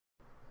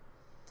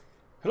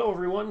Hello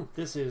everyone,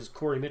 this is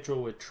Corey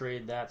Mitchell with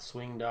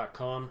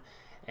TradeThatSwing.com,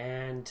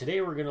 and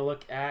today we're going to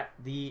look at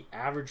the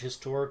average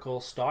historical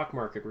stock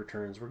market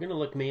returns. We're going to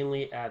look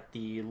mainly at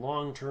the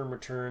long-term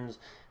returns.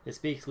 This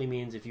basically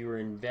means if you were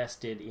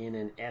invested in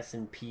an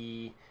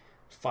S&P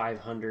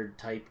 500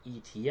 type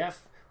ETF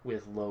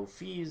with low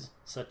fees,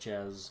 such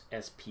as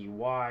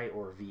SPY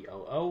or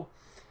VOO,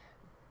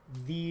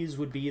 these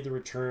would be the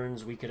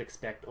returns we could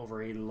expect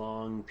over a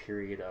long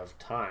period of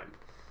time.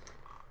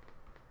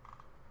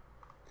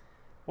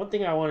 One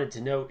thing I wanted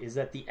to note is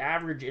that the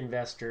average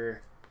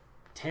investor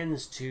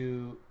tends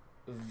to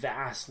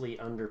vastly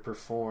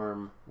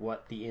underperform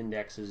what the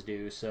indexes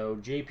do. So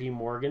JP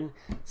Morgan,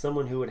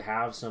 someone who would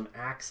have some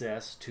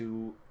access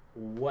to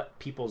what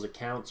people's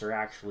accounts are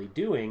actually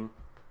doing,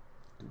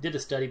 did a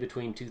study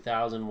between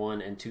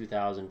 2001 and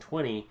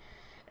 2020,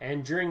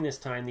 and during this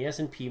time the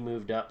S&P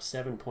moved up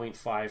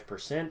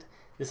 7.5%.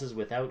 This is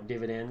without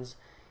dividends.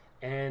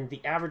 And the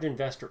average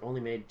investor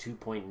only made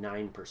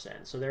 2.9%.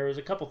 So there was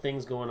a couple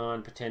things going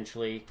on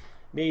potentially.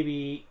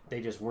 Maybe they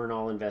just weren't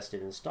all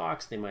invested in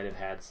stocks. They might have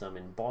had some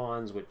in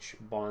bonds, which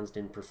bonds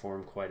didn't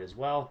perform quite as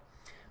well.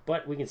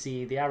 But we can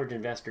see the average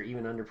investor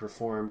even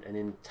underperformed an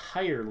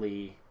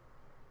entirely,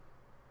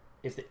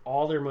 if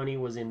all their money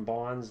was in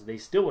bonds, they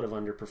still would have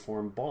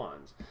underperformed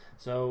bonds.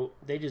 So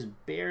they just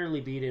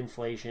barely beat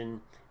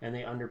inflation, and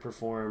they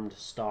underperformed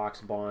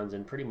stocks, bonds,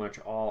 and pretty much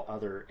all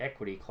other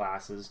equity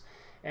classes.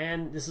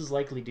 And this is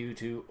likely due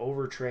to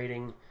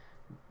overtrading,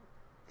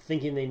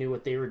 thinking they knew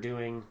what they were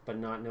doing, but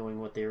not knowing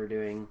what they were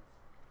doing.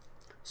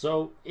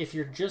 So if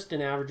you're just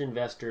an average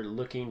investor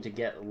looking to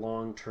get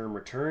long-term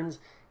returns,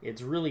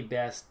 it's really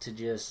best to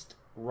just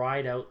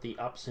ride out the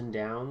ups and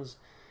downs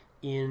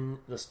in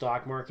the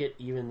stock market,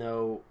 even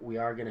though we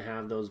are going to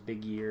have those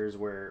big years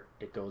where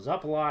it goes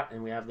up a lot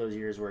and we have those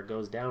years where it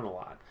goes down a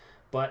lot.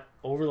 But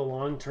over the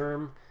long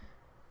term,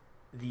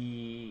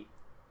 the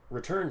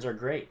returns are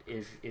great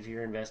if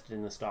you're invested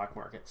in the stock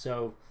market.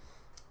 So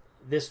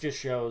this just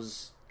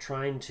shows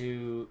trying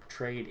to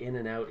trade in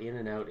and out, in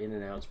and out, in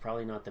and out is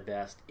probably not the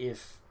best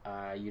if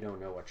you don't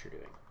know what you're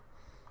doing.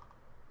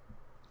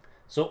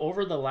 So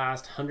over the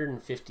last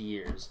 150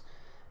 years,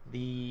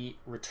 the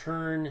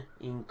return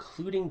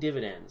including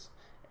dividends,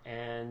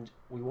 and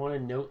we want to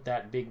note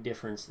that big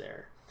difference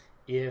there.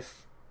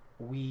 If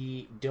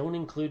we don't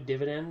include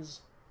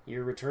dividends,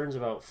 your return's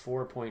about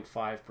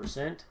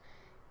 4.5%.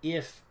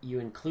 If you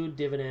include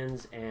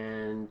dividends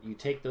and you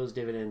take those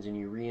dividends and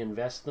you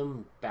reinvest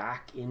them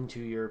back into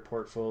your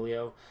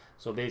portfolio,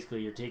 so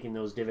basically you're taking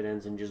those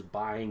dividends and just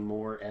buying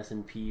more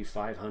S&P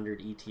 500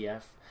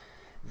 ETF,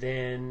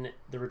 then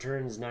the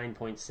return is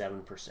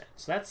 9.7%.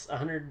 So that's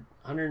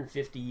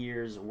 150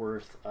 years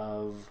worth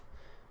of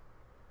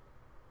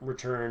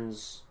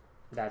returns.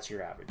 That's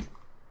your average.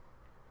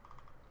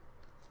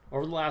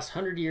 Over the last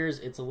 100 years,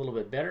 it's a little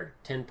bit better,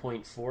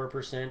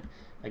 10.4%.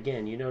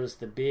 Again, you notice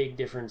the big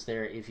difference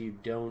there. If you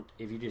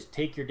just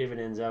take your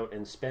dividends out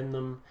and spend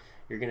them,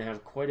 you're going to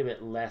have quite a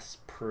bit less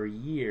per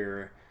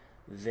year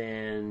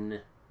than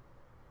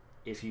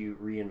if you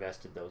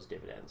reinvested those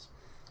dividends.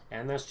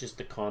 And that's just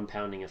the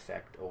compounding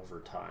effect over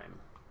time.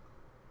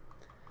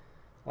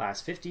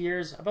 Last 50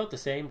 years, about the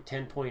same,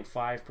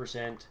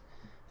 10.5%.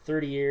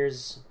 30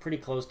 years, pretty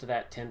close to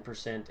that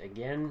 10%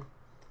 again.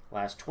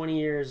 Last 20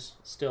 years,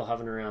 still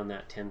hovering around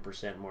that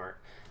 10%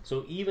 mark.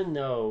 So even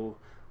though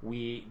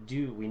we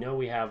know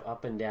we have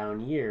up and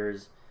down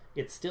years,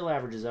 it still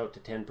averages out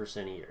to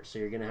 10% a year. So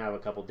you're going to have a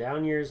couple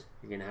down years,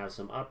 you're going to have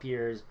some up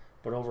years,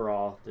 but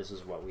overall, this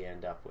is what we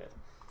end up with.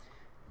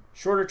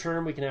 Shorter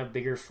term, we can have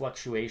bigger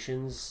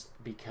fluctuations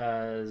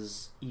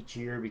because each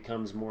year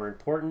becomes more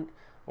important.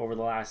 Over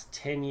the last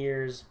 10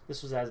 years,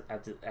 this was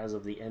as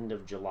of the end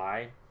of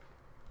July,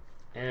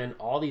 and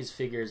all these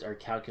figures are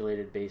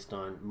calculated based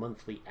on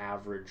monthly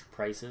average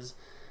prices.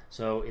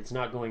 So it's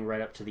not going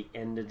right up to the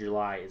end of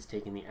July, it's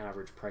taking the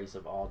average price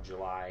of all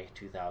July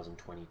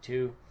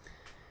 2022.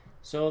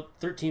 So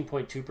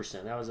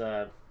 13.2%, that was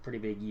a pretty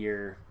big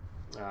year,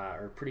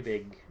 or pretty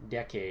big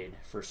decade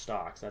for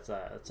stocks. That's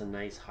a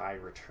nice high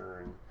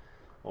return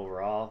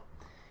overall.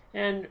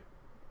 And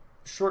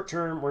short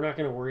term, we're not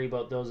going to worry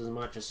about those as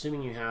much,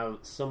 assuming you have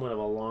somewhat of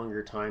a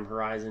longer time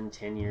horizon,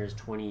 10 years,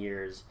 20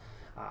 years.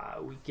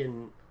 We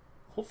can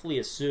hopefully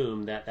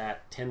assume that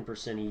that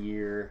 10% a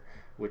year,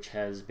 which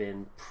has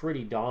been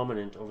pretty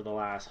dominant over the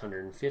last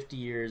 150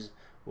 years,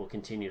 will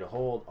continue to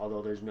hold,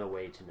 although there's no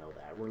way to know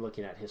that. We're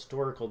looking at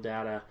historical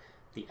data.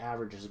 The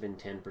average has been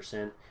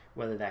 10%.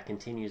 Whether that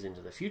continues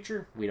into the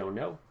future, we don't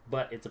know,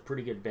 but it's a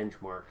pretty good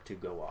benchmark to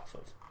go off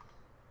of.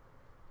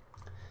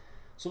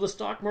 So the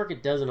stock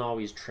market doesn't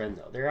always trend,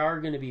 though. There are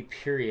going to be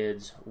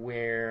periods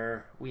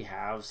where we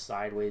have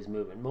sideways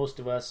movement. Most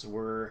of us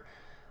were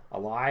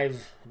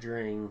alive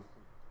during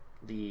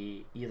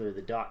either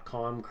the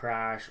dot-com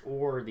crash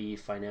or the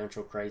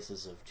financial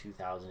crisis of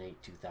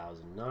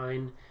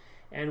 2008-2009,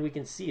 and we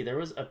can see there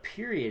was a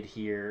period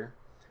here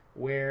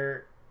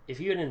where if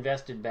you had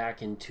invested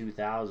back in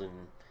 2000,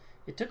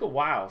 it took a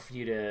while for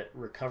you to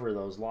recover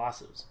those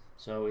losses.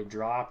 So it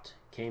dropped,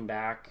 came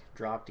back,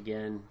 dropped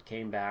again,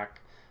 came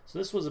back. So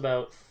this was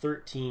about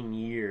 13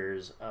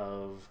 years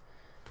of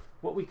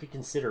what we could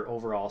consider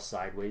overall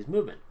sideways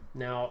movement.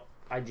 Now,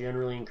 I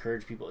generally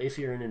encourage people, if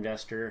you're an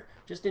investor,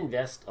 just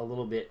invest a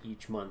little bit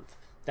each month.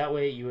 That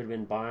way you would have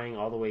been buying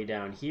all the way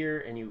down here,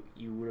 and you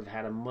would have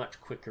had a much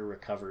quicker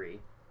recovery.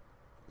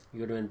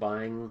 You would have been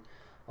buying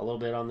a little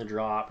bit on the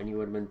drop, and you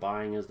would have been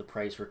buying as the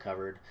price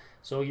recovered.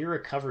 So your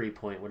recovery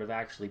point would have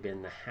actually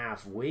been the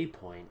halfway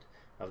point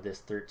of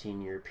this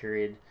 13-year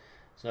period.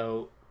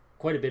 So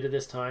quite a bit of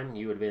this time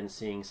you would have been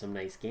seeing some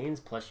nice gains,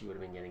 plus you would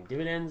have been getting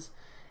dividends,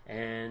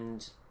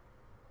 and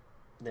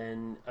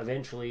then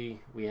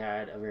eventually we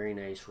had a very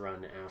nice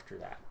run after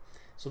that.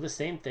 So the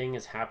same thing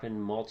has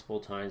happened multiple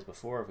times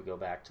before. If we go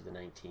back to the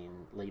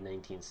late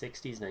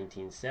 1960s,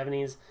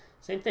 1970s,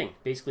 same thing.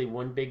 Basically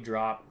one big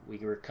drop, we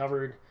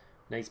recovered,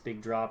 nice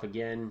big drop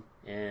again,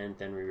 and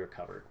then we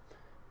recovered.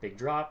 Big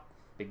drop,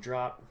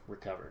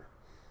 recover.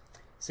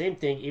 Same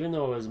thing, even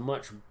though it was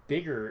much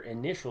bigger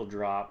initial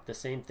drop, the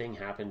same thing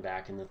happened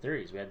back in the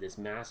 30s. We had this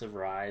massive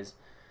rise,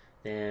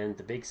 then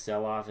the big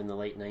sell-off in the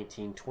late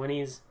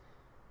 1920s,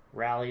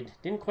 rallied,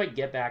 didn't quite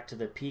get back to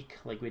the peak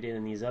like we did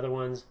in these other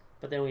ones,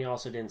 but then we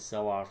also didn't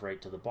sell off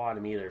right to the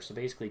bottom either. So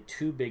basically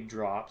two big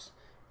drops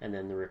and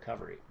then the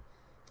recovery.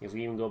 If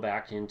we even go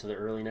back into the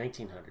early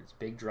 1900s,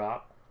 big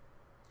drop,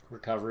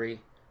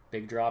 recovery,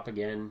 big drop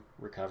again,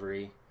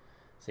 recovery.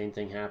 Same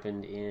thing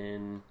happened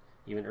in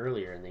even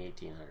earlier in the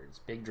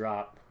 1800s. Big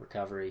drop,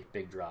 recovery,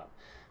 big drop.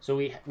 So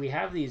we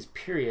have these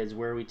periods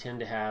where we tend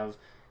to have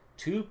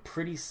two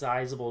pretty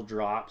sizable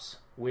drops,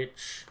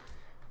 which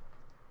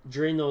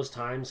during those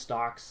times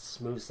stocks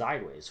moved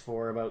sideways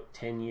for about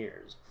 10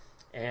 years.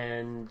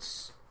 And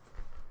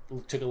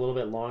it took a little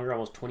bit longer,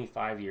 almost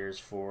 25 years,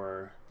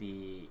 for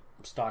the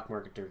stock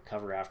market to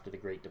recover after the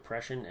Great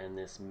Depression and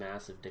this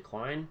massive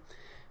decline.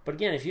 But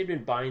again, if you'd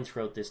been buying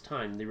throughout this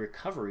time, the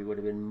recovery would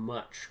have been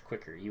much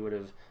quicker. You would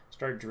have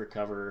started to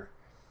recover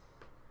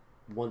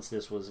once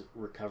this was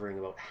recovering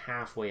about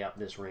halfway up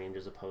this range,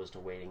 as opposed to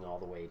waiting all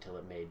the way till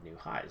it made new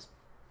highs.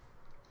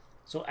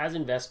 So as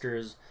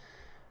investors,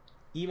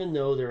 even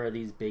though there are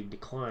these big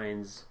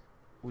declines,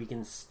 we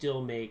can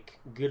still make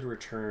good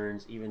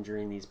returns even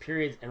during these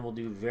periods, and we'll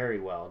do very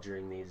well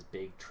during these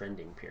big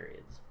trending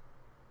periods.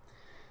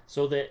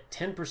 So the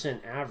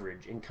 10%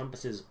 average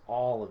encompasses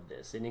all of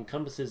this. It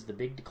encompasses the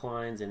big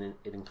declines, and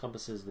it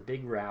encompasses the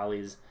big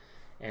rallies,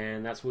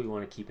 and that's what we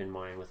want to keep in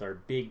mind with our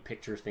big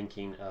picture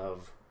thinking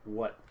of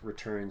what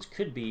returns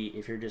could be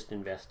if you're just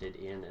invested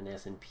in an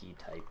S&P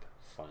type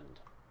fund.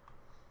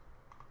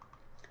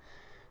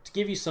 To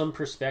give you some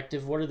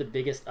perspective, what are the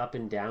biggest up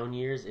and down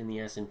years in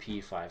the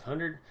S&P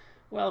 500?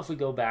 Well, if we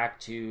go back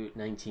to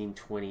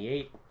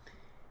 1928,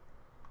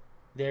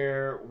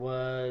 there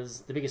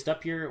was the biggest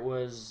up year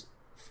was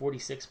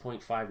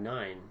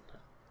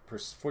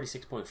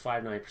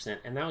 46.59%,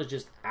 and that was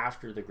just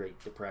after the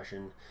Great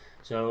Depression.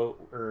 So,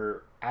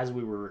 or as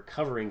we were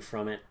recovering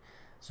from it.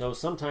 So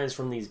sometimes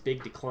from these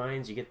big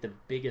declines, you get the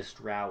biggest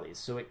rallies.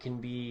 So it can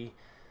be,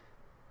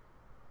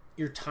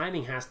 your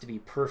timing has to be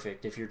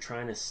perfect if you're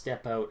trying to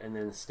step out and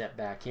then step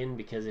back in,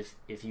 because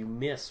if you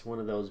miss one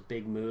of those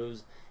big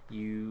moves,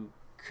 you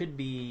could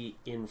be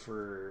in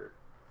for,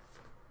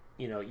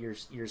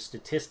 your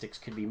statistics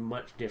could be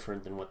much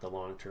different than what the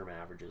long-term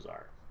averages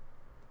are.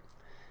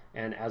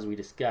 And as we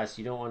discussed,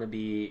 you don't want to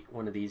be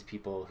one of these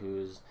people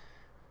who's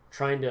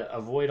trying to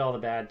avoid all the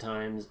bad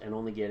times and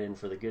only get in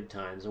for the good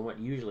times. And what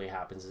usually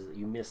happens is that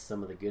you miss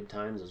some of the good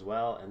times as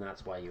well, and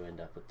that's why you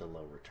end up with the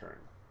low return.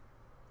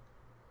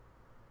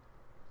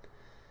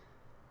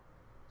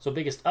 So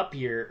biggest up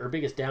year or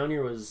biggest down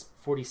year was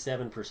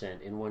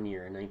 47% in 1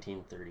 year in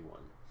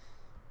 1931.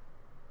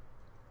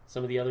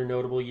 Some of the other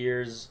notable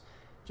years,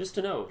 just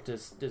to note,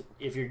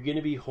 if you're going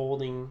to be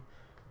holding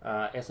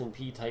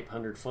S&P type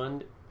 100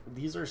 fund,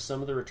 these are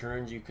some of the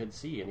returns you could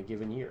see in a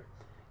given year.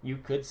 You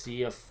could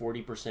see a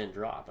 40%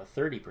 drop, a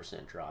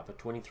 30% drop, a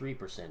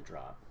 23%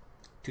 drop.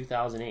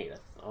 2008,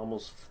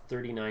 almost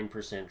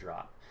 39%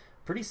 drop.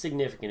 Pretty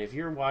significant. If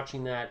you're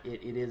watching that,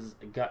 it is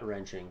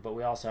gut-wrenching, but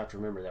we also have to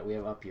remember that we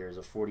have up years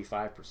of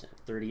 45%,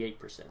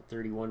 38%,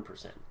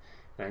 31%.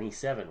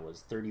 97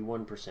 was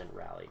 31%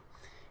 rally.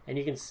 And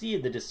you can see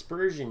the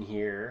dispersion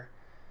here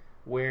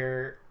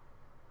where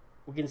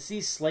we can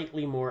see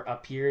slightly more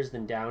up years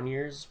than down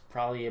years,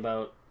 probably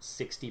about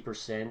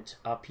 60%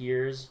 up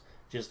years,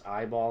 just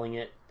eyeballing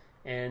it,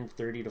 and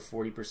 30 to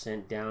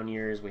 40% down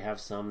years. We have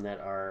some that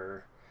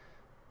are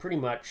pretty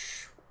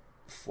much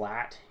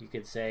flat, you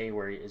could say,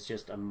 where it's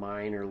just a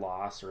minor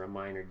loss or a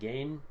minor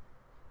gain.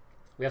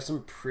 We have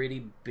some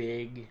pretty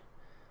big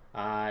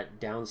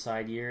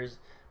downside years,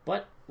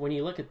 but when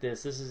you look at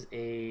this is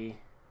a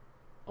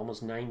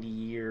almost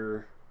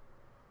 90-year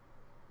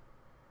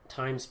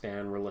time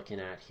span we're looking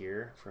at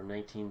here, from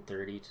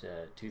 1930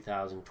 to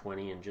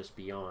 2020 and just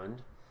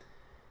beyond.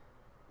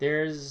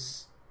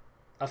 There's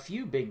a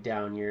few big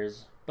down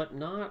years, but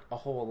not a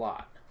whole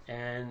lot.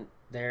 And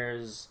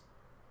there's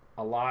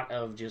a lot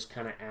of just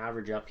kind of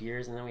average up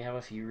years, and then we have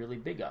a few really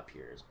big up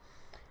years.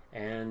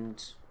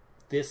 And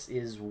this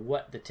is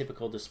what the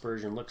typical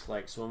dispersion looks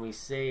like. So when we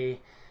say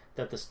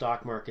that the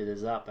stock market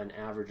is up an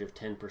average of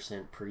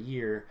 10% per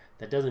year,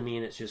 that doesn't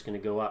mean it's just going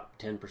to go up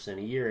 10%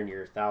 a year and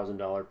your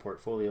 $1,000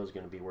 portfolio is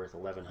going to be worth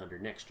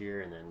 $1,100 next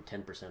year, and then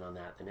 10% on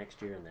that the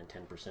next year, and then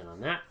 10% on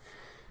that.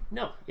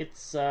 No,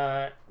 it's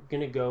going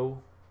to go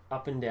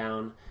up and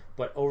down,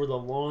 but over the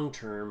long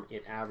term,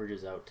 it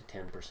averages out to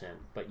 10%.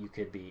 But you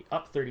could be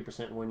up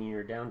 30% one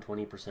year, down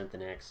 20% the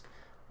next,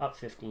 up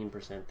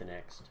 15% the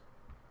next.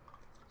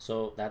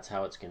 So that's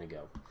how it's going to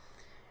go.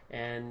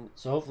 And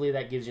so hopefully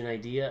that gives you an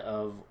idea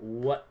of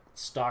what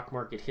stock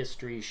market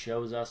history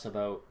shows us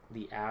about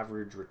the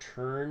average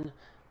return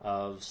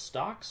of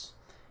stocks.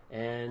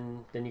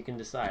 And then you can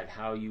decide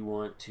how you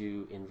want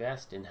to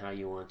invest and how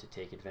you want to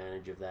take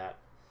advantage of that.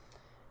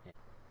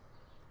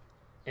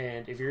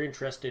 And if you're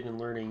interested in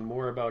learning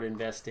more about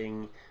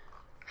investing,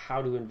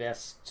 how to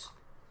invest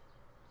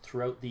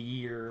throughout the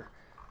year,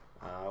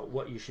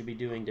 what you should be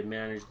doing to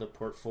manage the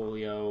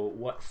portfolio,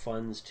 what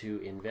funds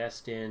to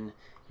invest in,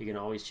 you can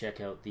always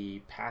check out the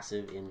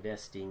Passive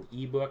Investing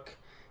ebook.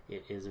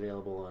 It is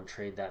available on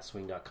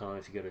TradeThatSwing.com.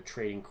 If you go to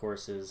Trading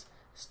Courses,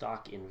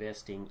 Stock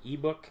Investing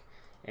ebook,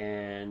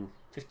 and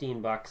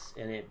 $15,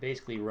 and it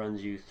basically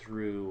runs you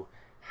through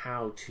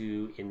how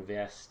to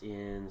invest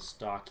in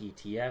stock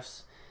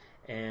ETFs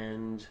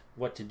and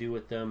what to do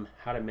with them,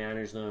 how to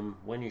manage them,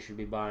 when you should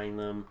be buying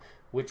them,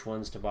 which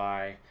ones to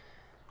buy.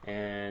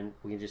 And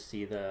we can just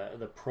see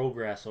the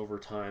progress over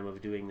time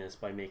of doing this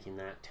by making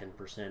that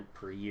 10%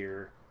 per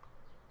year.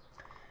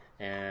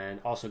 And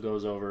also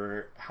goes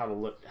over how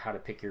to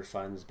pick your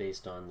funds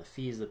based on the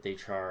fees that they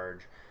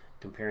charge,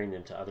 comparing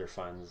them to other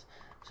funds.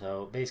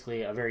 So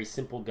basically a very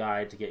simple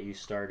guide to get you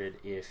started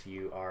if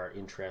you are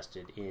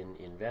interested in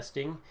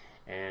investing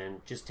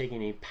and just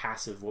taking a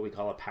passive, what we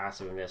call a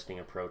passive investing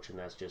approach, and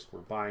that's just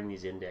we're buying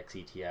these index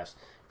ETFs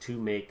to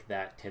make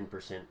that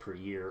 10% per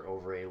year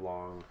over a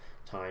long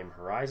time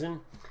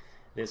horizon.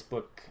 This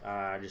book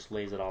just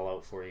lays it all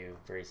out for you,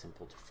 very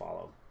simple to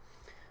follow.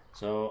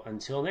 So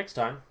until next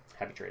time,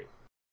 happy trading.